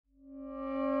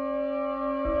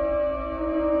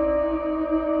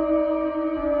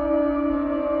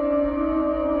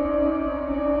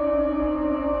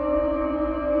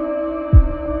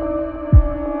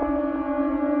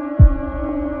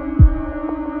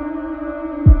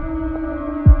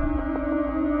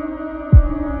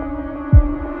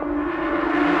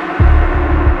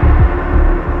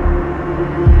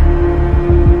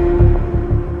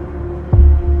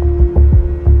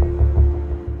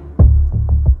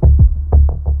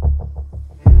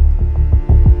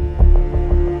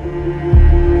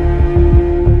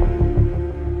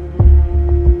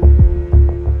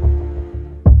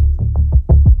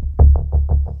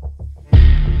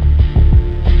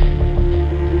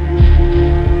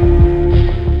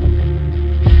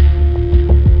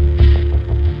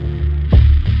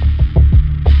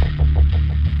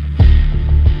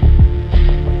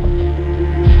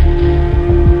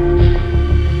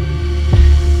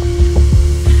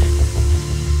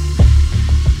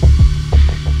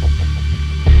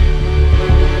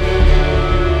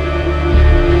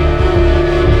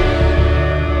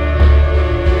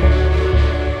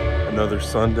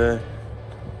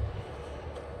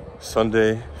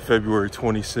Sunday, February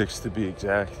 26th to be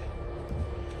exact.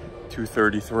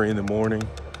 2:33 in the morning.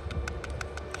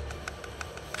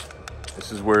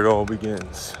 This is where it all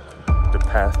begins. The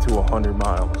path to 100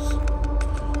 miles.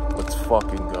 Let's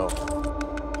fucking go.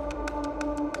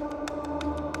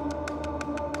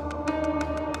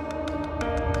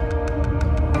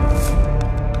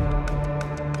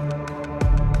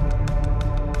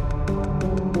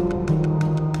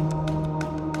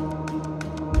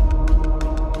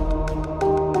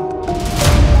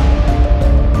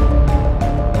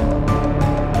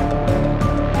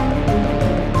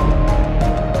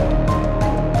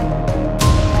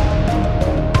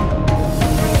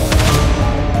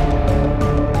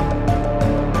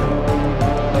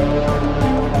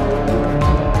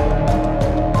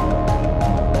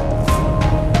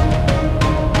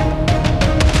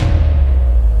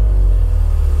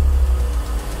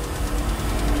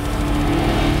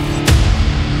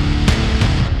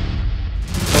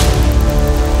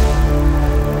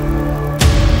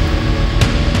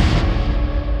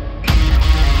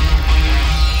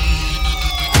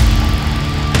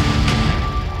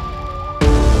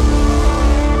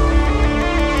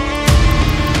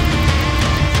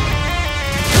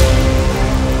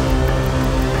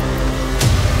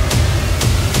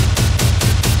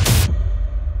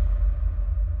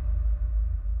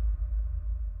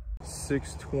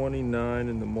 $6:29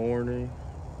 in the morning.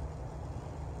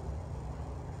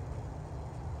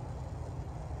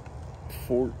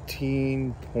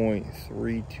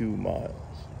 14.32 miles.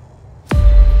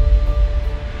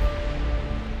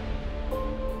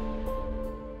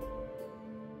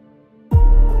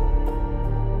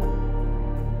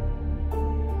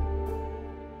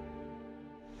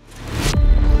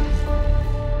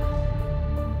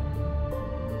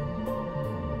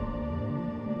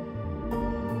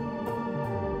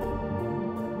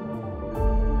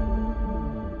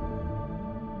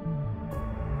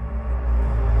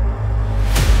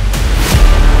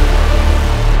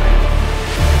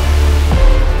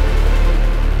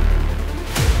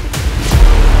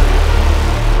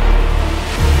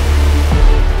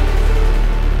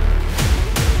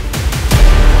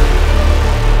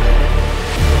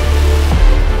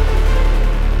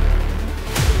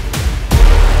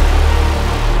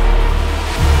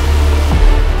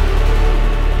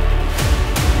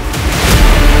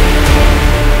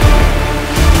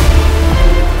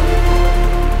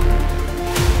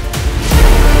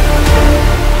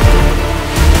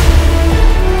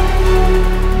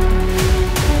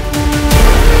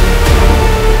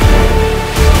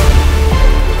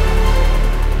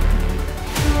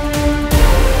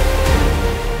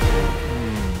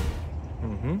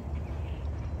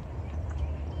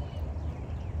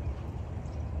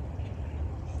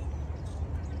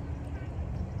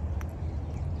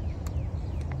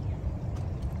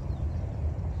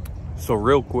 So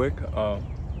real quick,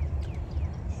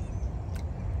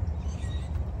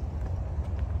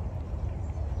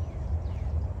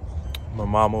 my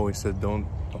mom always said don't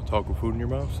talk with food in your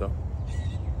mouth, so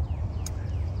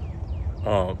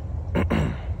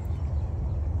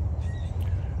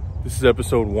this is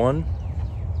episode 1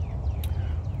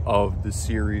 of the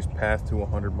series Path to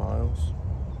 100 Miles.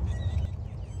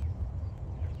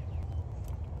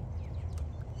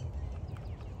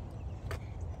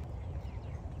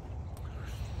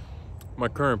 My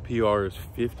current PR is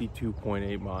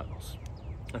 52.8 miles.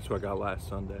 That's what I got last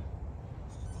Sunday.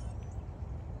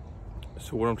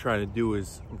 So what I'm trying to do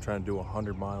is, I'm trying to do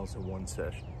 100 miles in one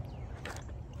session.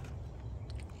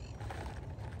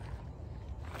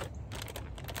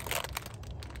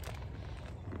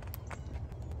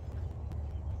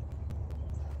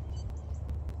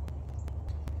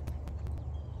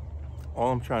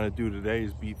 All I'm trying to do today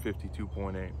is beat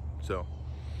 52.8. So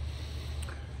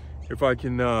if I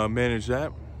can manage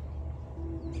that,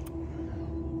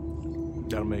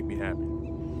 that'll make me happy.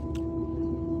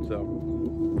 So,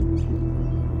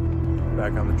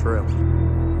 back on the trail.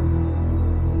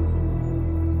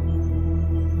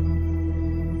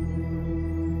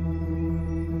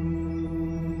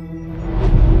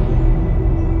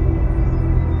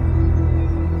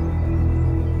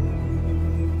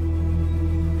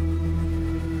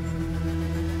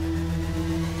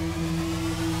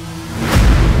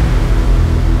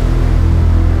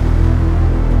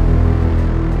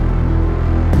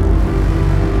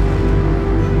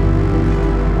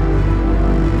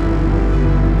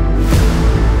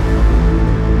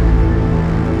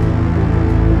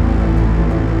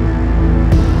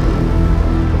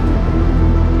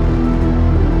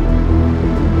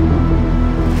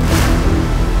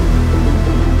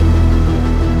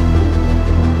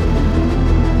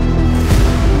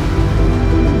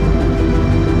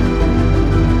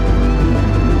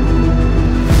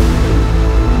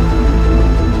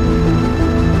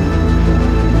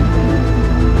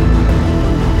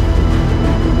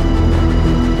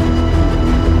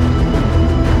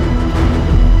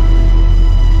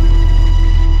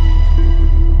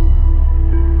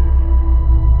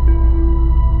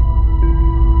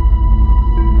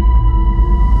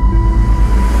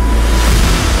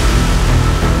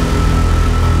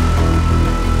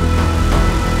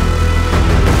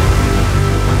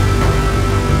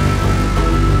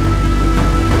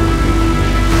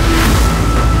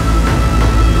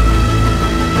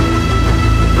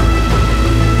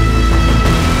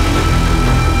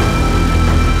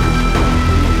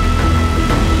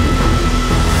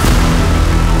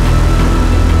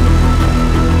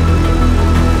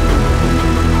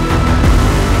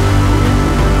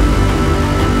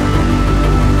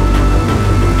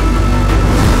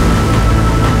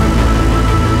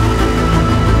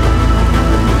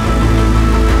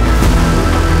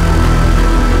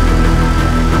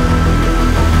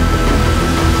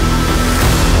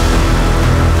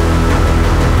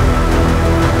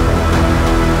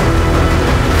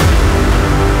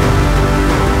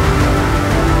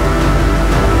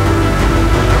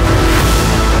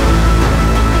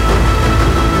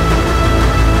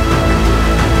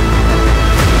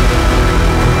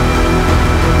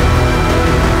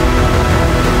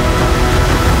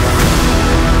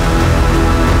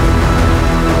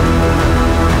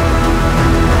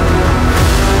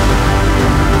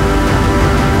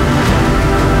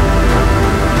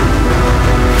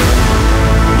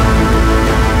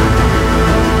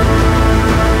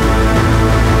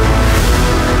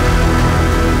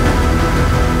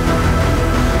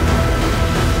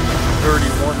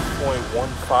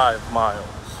 35 miles.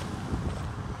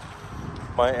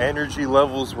 My energy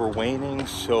levels were waning,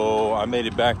 so I made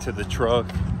it back to the truck,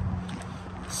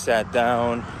 sat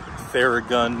down,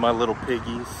 Theragunned my little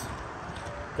piggies,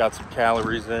 got some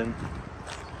calories in,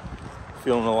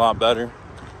 feeling a lot better.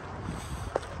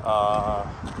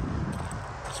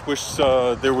 Just wish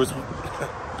there was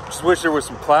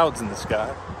some clouds in the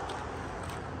sky,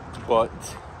 but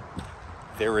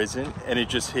there isn't, and it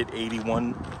just hit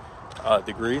 81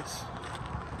 degrees.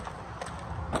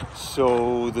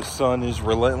 So the sun is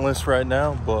relentless right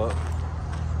now, but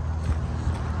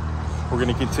we're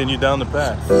gonna continue down the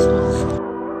path.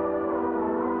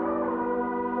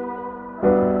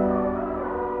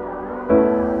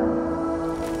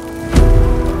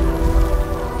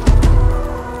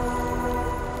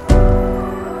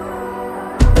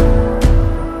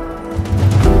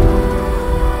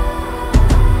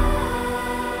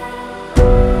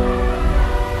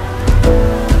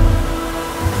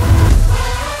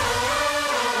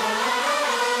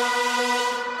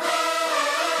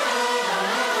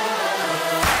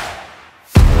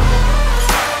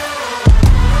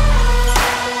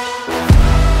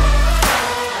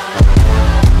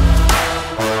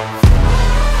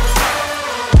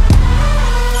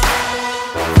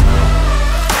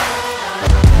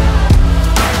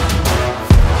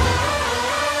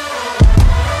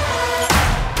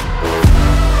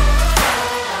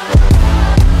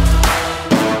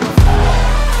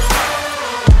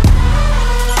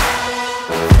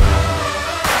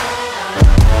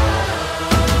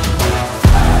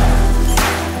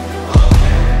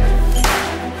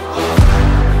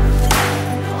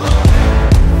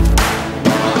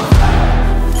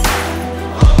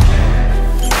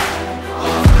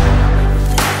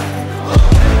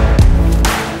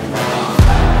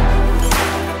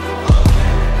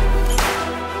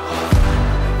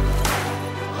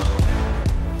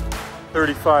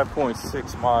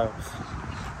 .6 miles.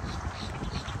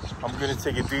 I'm gonna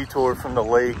take a detour from the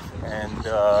lake and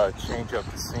change up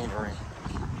the scenery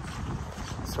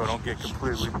so I don't get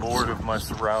completely bored of my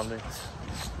surroundings.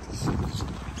 And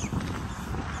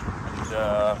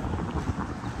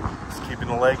just keeping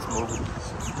the legs moving.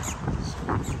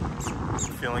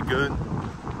 Feeling good.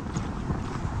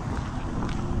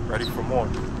 Ready for more.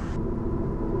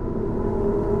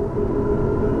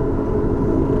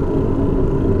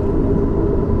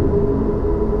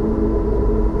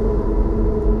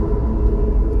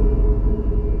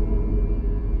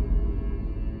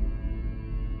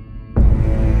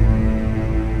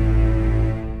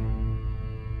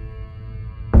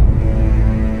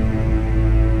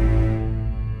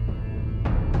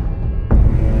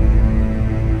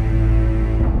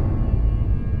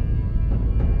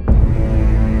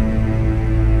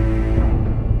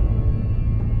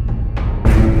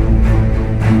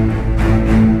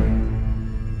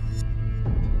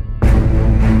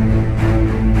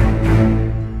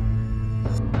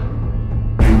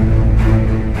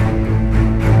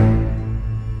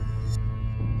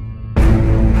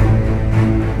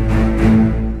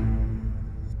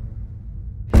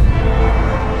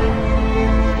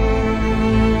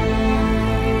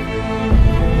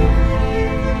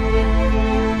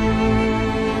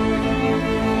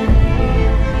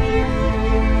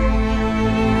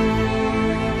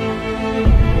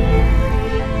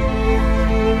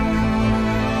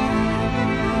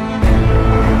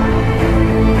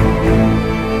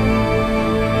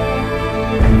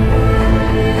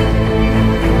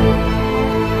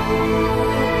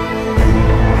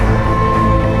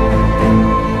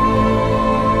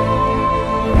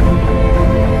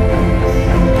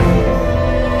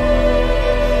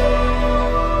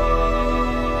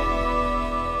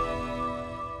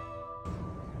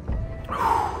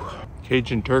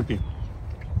 Cajun turkey.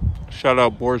 Shout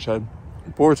out Boar's Head.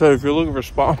 Boar's Head, if you're looking for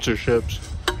sponsorships,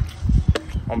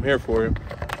 I'm here for you.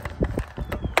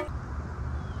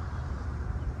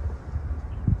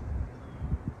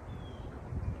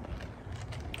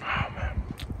 Oh,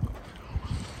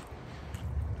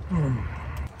 man.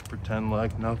 Pretend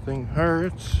like nothing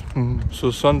hurts. So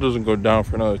the sun doesn't go down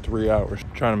for another 3 hours.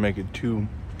 I'm trying to make it to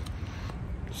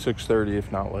 6:30,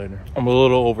 if not later. I'm a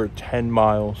little over 10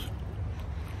 miles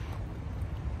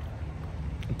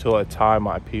until I tie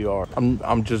my PR.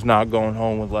 I'm just not going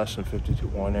home with less than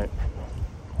 52.8.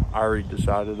 I already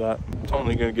decided that. It's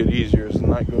only gonna get easier as the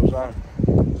night goes on.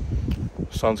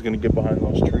 The sun's gonna get behind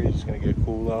those trees. It's gonna get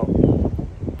cool out.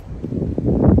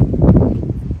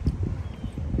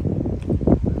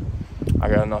 I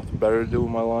got nothing better to do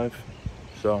with my life,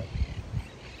 so.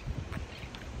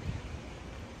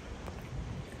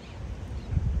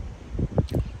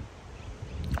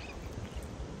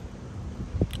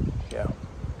 Yeah.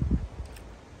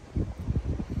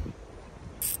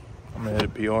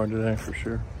 PR today for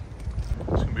sure.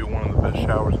 It's gonna be one of the best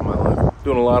showers of my life.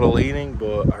 Doing a lot of leaning,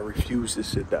 but I refuse to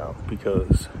sit down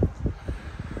because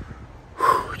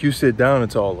you sit down,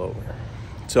 it's all over.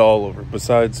 It's all over.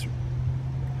 Besides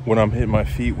when I'm hitting my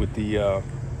feet with the I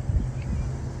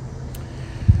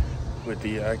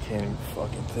can't even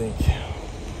fucking think,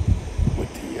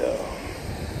 with the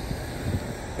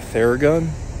Theragun.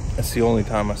 That's the only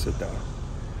time I sit down,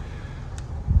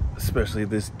 especially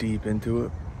this deep into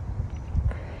it.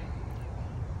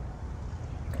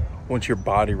 Once your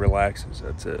body relaxes,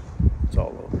 that's it. It's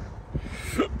all over.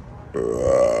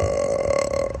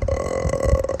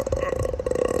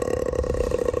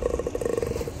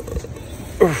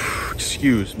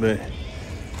 Excuse me.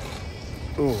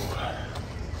 Ooh.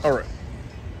 All right.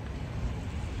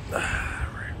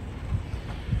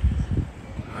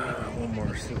 One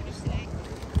more sip.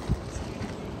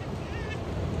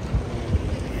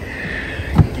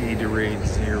 Gatorade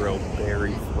Zero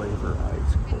Berry Flavor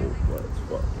Ice Cold. Let's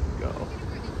fucking go.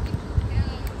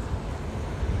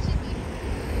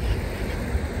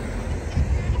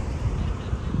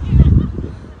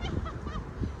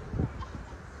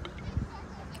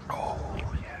 Oh,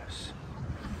 yes.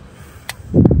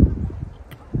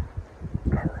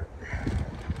 Alright.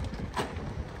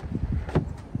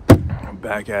 I'm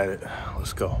back at it.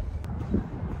 Let's go.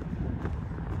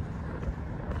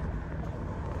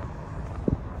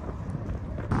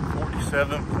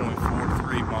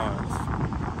 47.43 miles.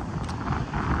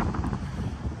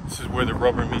 This is where the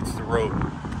rubber meets the road.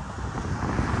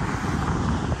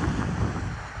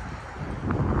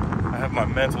 I have my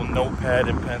mental notepad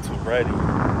and pencil ready.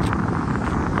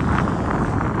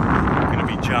 I'm gonna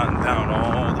be jotting down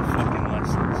all the fucking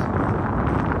lessons.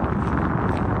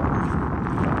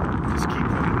 Just keep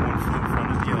putting one foot in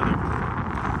front of the other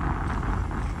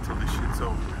until this shit's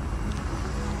over.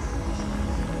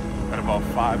 Got about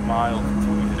 5 miles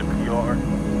until we hit a PR.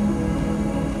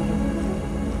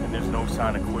 And there's no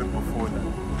sign of quit before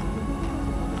then.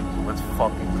 So let's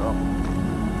fucking go.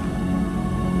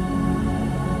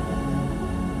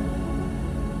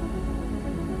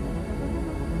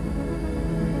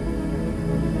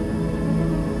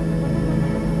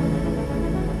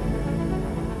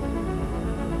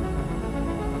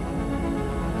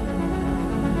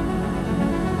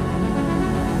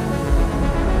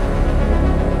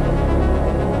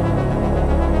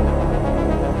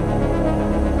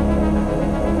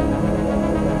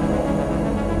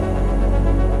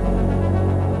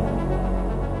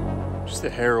 A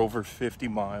hair over 50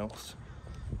 miles.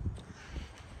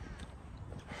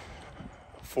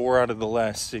 4 out of the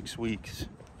last 6 weeks,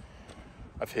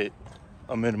 I've hit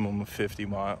a minimum of 50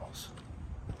 miles.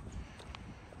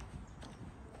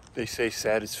 They say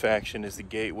satisfaction is the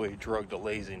gateway drug to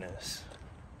laziness.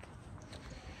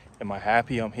 Am I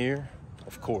happy I'm here?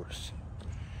 Of course.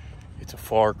 It's a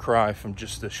far cry from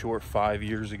just a short 5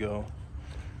 years ago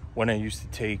when I used to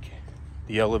take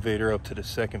the elevator up to the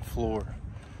 2nd floor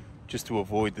just to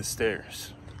avoid the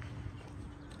stairs.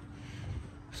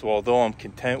 So although I'm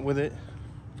content with it,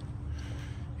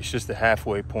 it's just a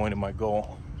halfway point of my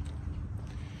goal.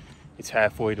 It's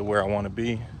halfway to where I want to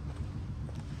be.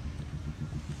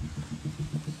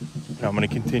 And I'm going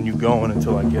to continue going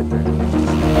until I get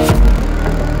there.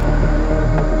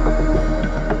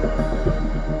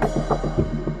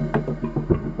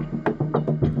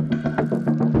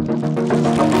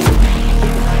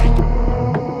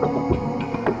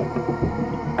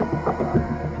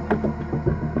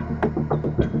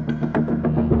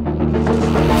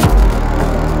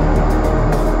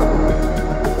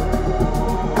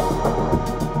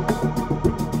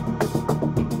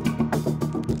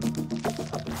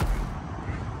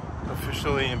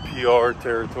 In PR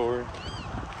territory.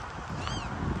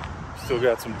 Still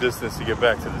got some distance to get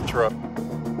back to the truck.